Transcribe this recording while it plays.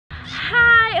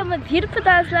all my beautiful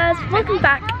dazzlers, welcome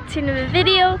back to another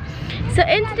video. So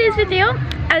in today's video,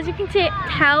 as you can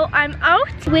tell, I'm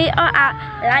out. We are at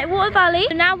Lightwater Valley.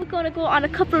 So now we're going to go on a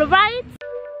couple of rides.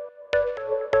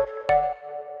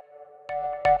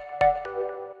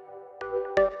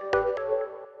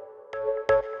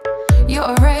 You're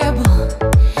a rebel,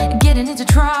 getting into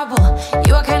trouble.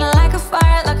 You are kinda like a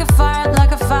fire, like a fire,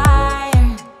 like a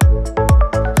fire.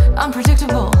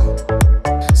 Unpredictable,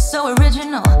 so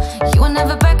original. You are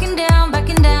never backing down,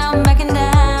 backing down, backing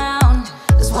down.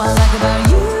 That's what I like about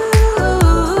you.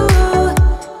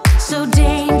 So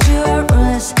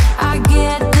dangerous, I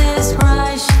get this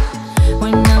rush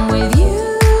when I'm with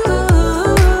you.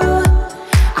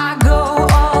 I go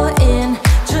all in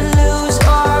to lose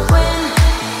or win.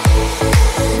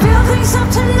 Build things up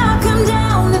to knock 'em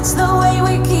down. It's the way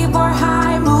we keep our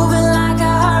high, moving like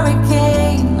a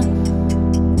hurricane.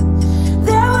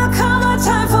 There will come a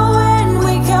time for when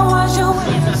we can wash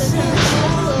away the sins,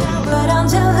 but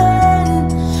until then,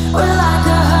 we're like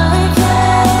a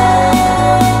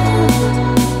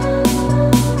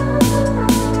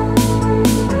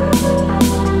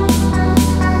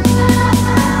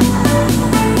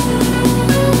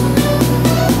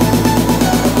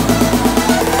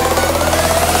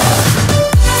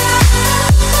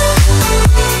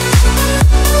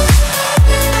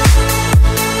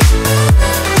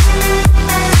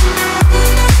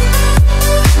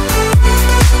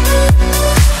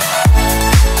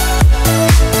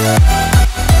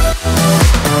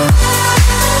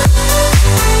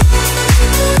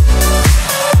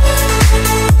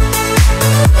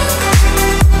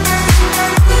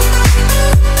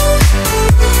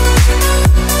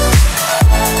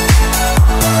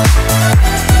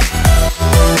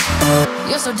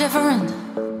so different,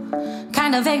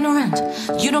 kind of ignorant.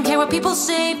 You don't care what people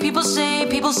say, people say,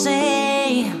 people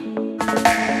say.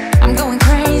 I'm going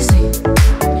crazy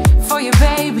for you,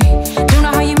 baby. Don't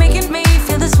know how you're making me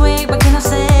feel this way. What can I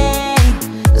say?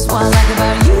 That's what I like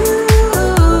about you.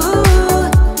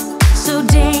 So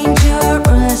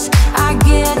dangerous, I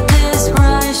get this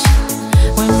rush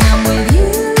when I'm with you.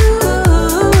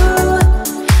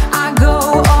 I go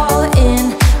all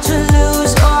in to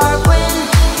lose or win.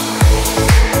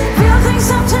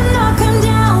 Up to knock 'em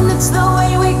down. It's the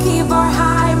way we keep our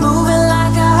high, moving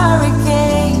like a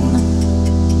hurricane.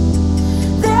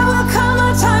 There will come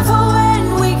a time for when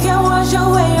we can wash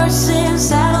away our sins,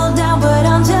 settle down, but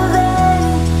until then,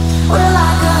 we're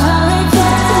like a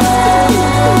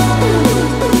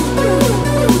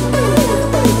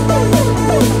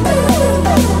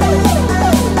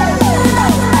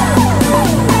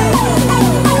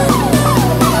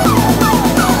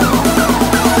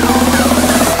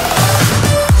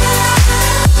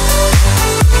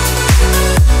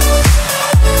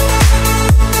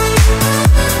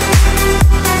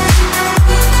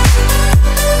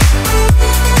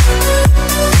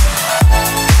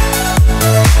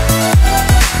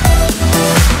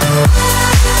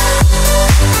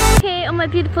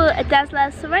beautiful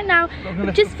dazzlers. So right now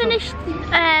we've just finished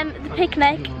the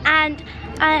picnic, and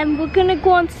we're gonna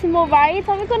go on some more rides,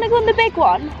 and we're gonna go on the big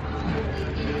one.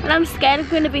 And I'm scared I'm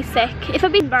gonna be sick. If I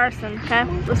be embarrassing, okay?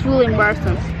 It's really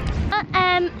embarrassing.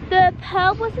 The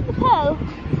pearl, was it the pearl?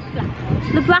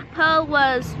 The black pearl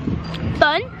was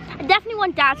fun. I definitely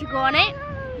want Dad to go on it.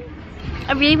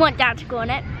 I really want Dad to go on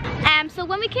it. So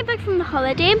when we came back from the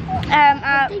holiday,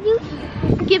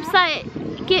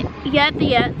 the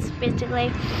yurts, basically.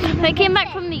 When I came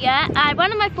back from the yurt, I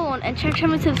went on my phone and checked how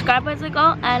many subscribers I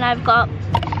got, and I've got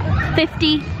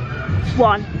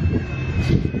 51.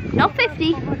 Not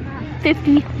 50,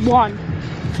 51.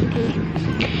 Okay.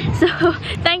 So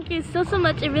thank you so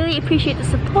much. I really appreciate the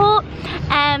support.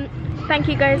 Thank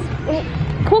you guys. Oh,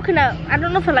 coconut. I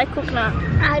don't know if I like coconut.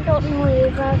 I don't know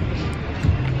either.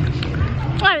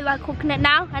 I like coconut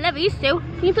now. I never used to.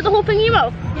 Can you put the whole thing in your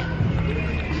mouth?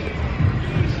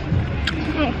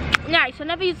 Nice, I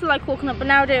never used to like coconut, but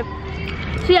now I do.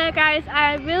 So yeah guys,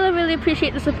 I really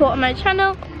appreciate the support on my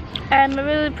channel. I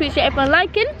really appreciate everyone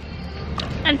liking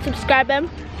and subscribing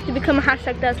to become a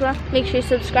 #dazzler. Make sure you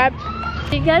subscribe.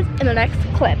 See you guys in the next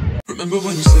clip. Remember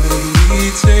when you said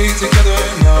we'd stay together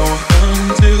now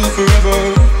until forever?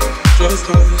 Just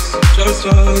us, just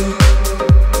us.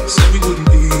 Said we wouldn't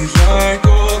be like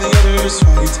all the others,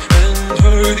 fight and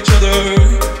hurt each other.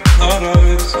 Not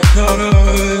us, not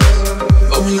us.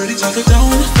 But we let each other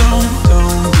down, down,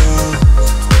 down, yeah.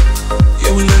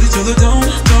 Yeah, we let each other down,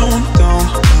 down, down,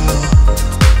 yeah.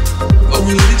 But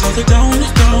we let each other down,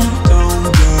 down, down,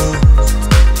 yeah.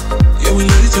 Yeah, we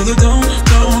let each other down,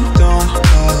 down, down,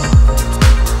 yeah.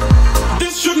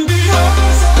 This shouldn't be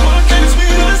us. Why can't it be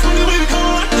us when we become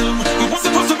like them? We weren't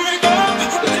supposed to break up.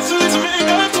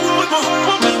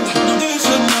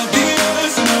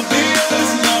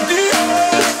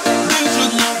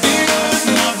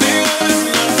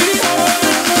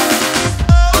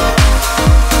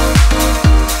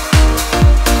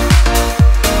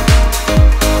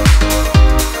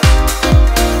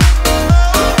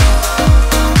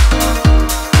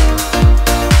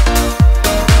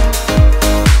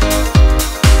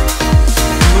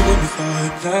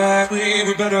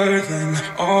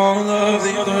 forgetting all of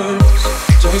the others.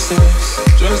 Just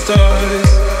us, just us.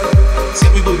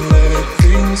 Said we wouldn't let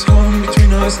things come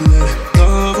between us. Let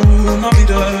love rule, not be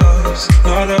us,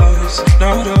 not us,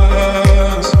 not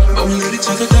us. But we let each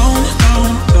other down,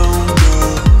 down, down,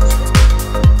 down.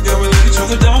 Yeah, we let each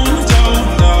other down,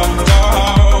 down, down,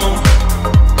 down.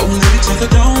 But we let each other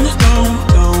down, down,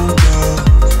 down, down.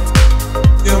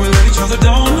 Yeah, we let each other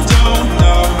down, down,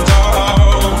 down, down.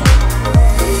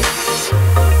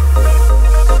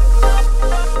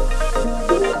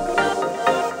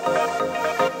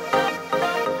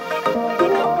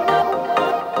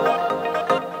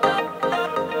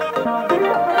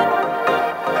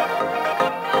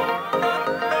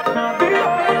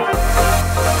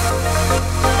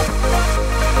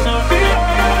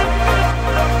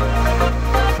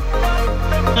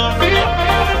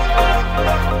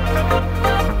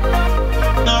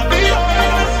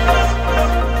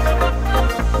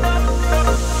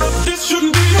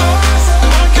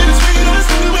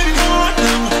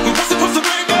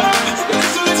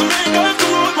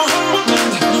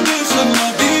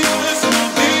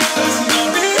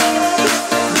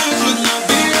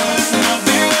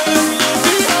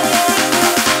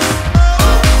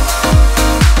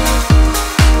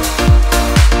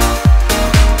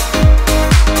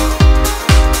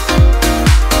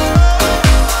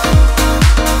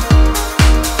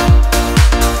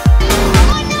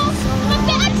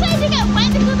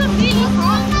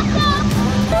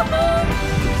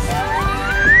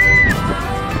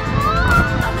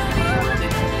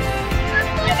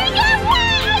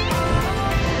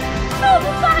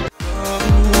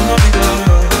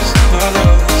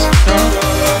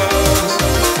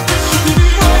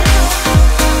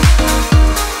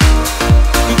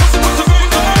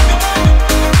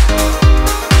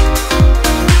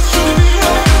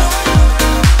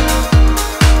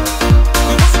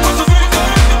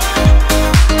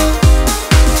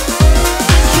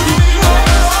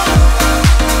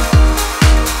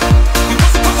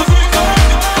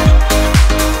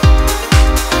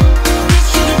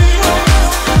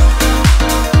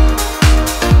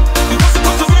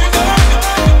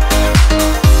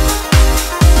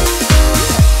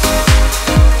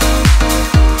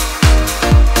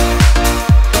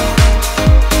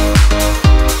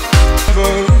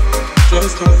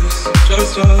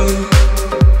 Just us.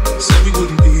 Said we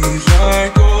wouldn't be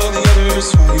like all the others.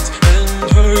 Fight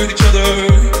and hurt each other.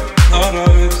 Not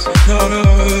us, not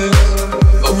us.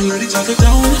 But we let each other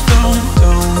down, down,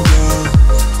 down, down.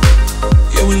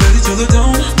 Yeah, we let each other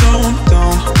down, down,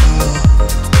 down, down.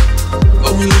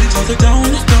 But we let each other down,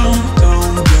 down,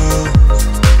 down, down.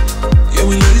 Yeah,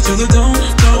 we let each other down,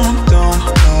 down, down,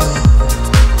 down.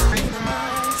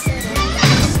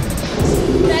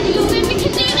 Ready, we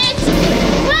can do this.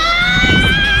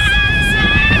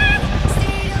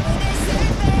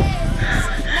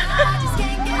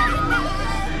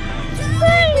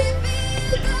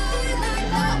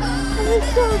 It's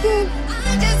so good. I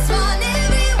just want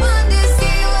everyone to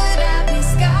see what I've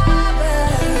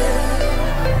discovered.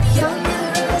 Young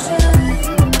illusion.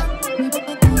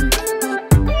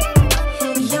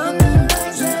 Young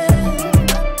illusion.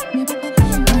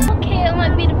 Okay, all my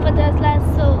beautiful dazzlers,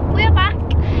 so we're back.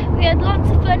 We had lots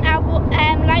of fun at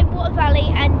Lightwater Valley,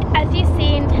 and as you've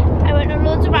seen, I went on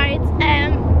loads of rides.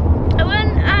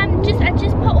 I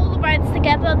just put all the rides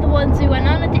together, the ones we went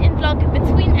on. I didn't vlog in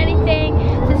between anything,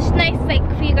 so it's just nice, like,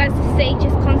 for you guys to see,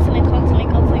 just constantly.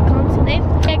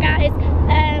 Okay, guys,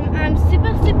 I'm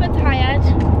super tired.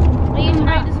 Are you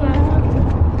tired as well?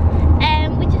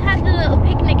 We just had a little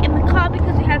picnic in the car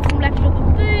because we had some leftover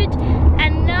food,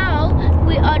 and now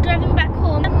we are driving back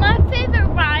home. And my favorite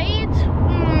ride.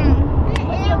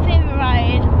 What's your favorite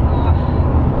ride?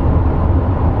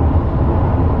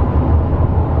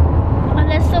 Oh,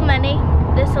 there's so many.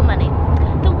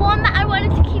 The one that I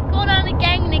wanted to keep going on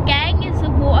again and again is the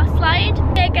water slide.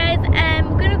 Okay, guys,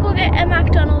 we're gonna go get a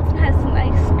McDonald's and have some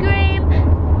ice cream.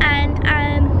 And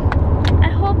I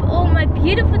hope all my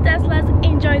beautiful dazzlers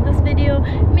enjoyed this video.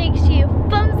 Make sure you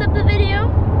thumbs up the video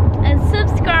and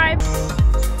subscribe.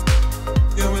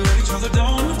 Yeah, we let each other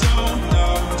down.